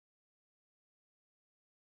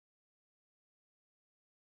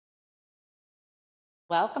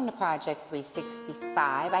Welcome to Project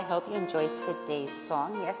 365. I hope you enjoyed today's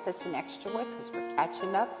song. Yes, it's an extra word because we're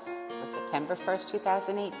catching up for September 1st,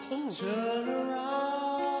 2018. Turn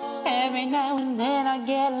around. Every now and then I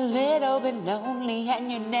get a little bit lonely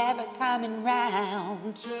and you're never coming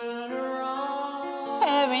round. Turn around.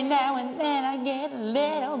 Every now and then I get a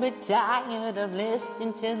little bit tired of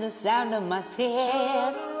listening to the sound of my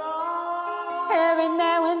tears. Every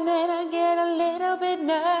now and then I get a little bit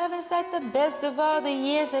nervous that the best of all the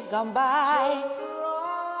years have gone by.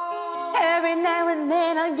 Every now and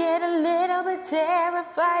then I get a little bit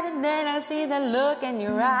terrified and then I see the look in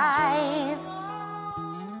your eyes.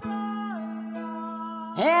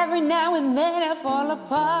 Every now and then I fall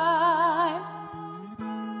apart.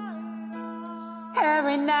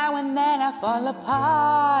 Every now and then I fall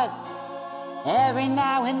apart. Every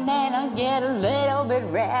now and then I get a little bit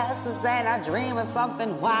restless and I dream of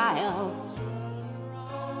something wild.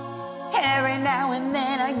 Every now and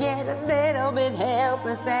then I get a little bit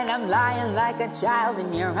helpless and I'm lying like a child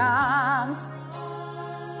in your arms.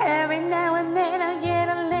 Every now and then I get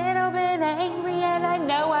a little bit angry and I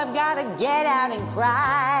know I've got to get out and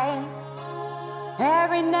cry.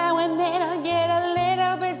 Every now and then I get a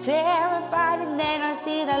little bit terrified and then I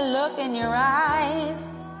see the look in your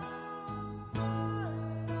eyes.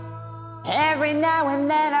 Every now and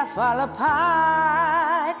then I fall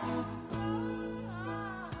apart.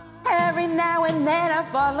 Every now and then I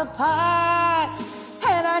fall apart.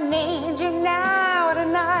 And I need you now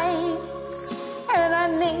tonight. And I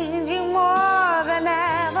need you more than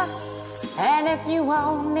ever. And if you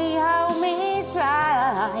only hold me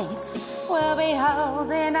tight, we'll be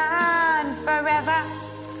holding on forever.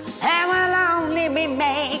 And we'll only be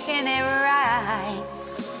making it right.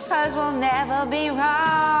 'Cause we'll never be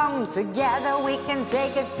wrong. Together we can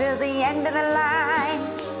take it to the end of the line.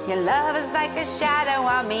 Your love is like a shadow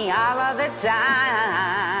on me all of the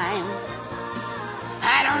time.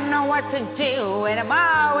 I don't know what to do and I'm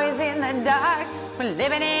always in the dark. We're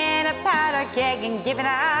living in a powder keg and giving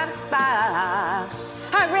up sparks.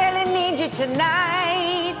 I really need you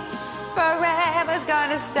tonight. Forever's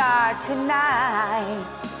gonna start tonight.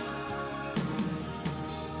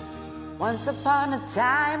 Once upon a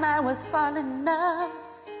time I was falling in love.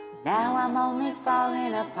 Now I'm only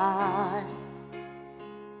falling apart.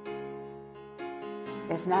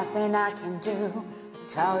 There's nothing I can do.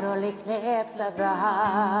 Total eclipse of the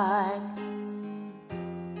heart.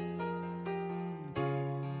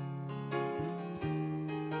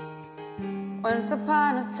 Once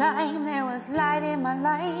upon a time there was light in my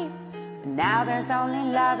life. But now there's only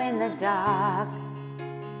love in the dark.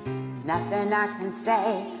 Nothing I can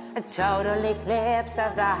say. A total eclipse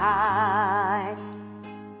of the heart.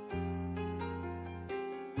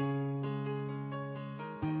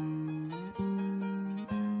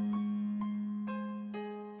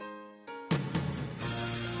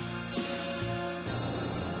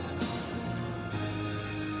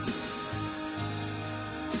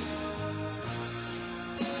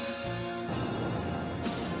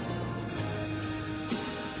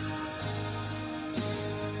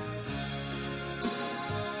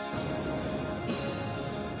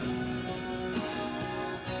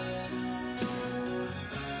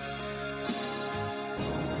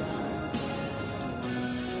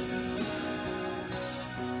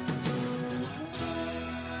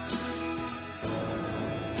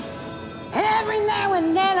 Every now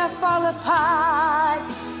and then I fall apart.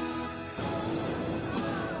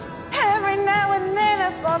 Every now and then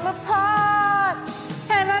I fall apart.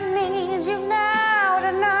 And I need you now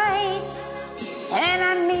tonight. And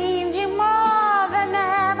I need you more than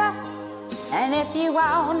ever. And if you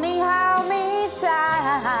only hold me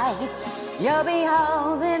tight, you'll be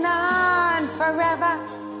holding on forever.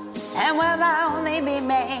 And we'll only be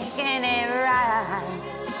making it right.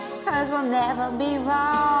 'Cause we'll never be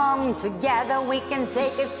wrong. Together we can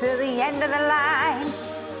take it to the end of the line.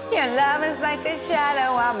 Your love is like a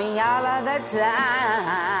shadow on me all of the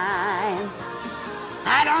time.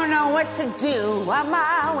 I don't know what to do. I'm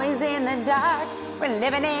always in the dark. We're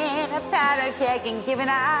living in a powder keg and giving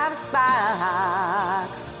off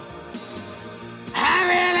sparks. I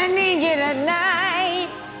really need you tonight.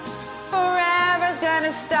 Forever's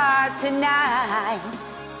gonna start tonight.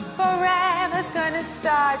 Forever's gonna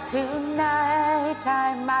start tonight.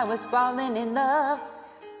 Time I was falling in love.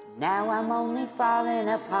 Now I'm only falling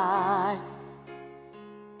apart.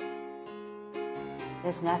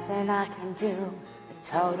 There's nothing I can do. A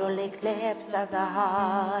total eclipse of the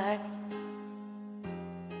heart.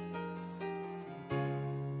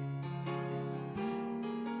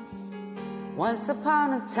 Once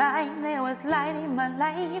upon a time there was light in my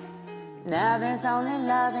life. Now there's only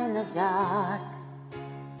love in the dark.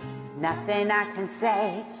 Nothing I can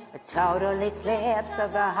say, a total eclipse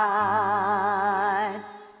of the heart.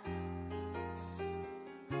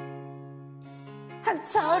 A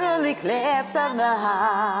total eclipse of the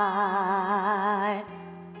heart.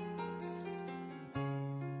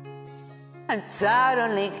 A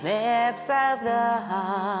total eclipse of the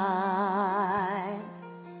heart.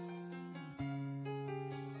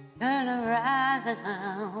 Turn around.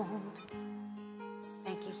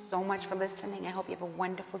 Thank you so much for listening. I hope you have a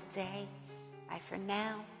wonderful day. Bye for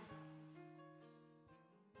now.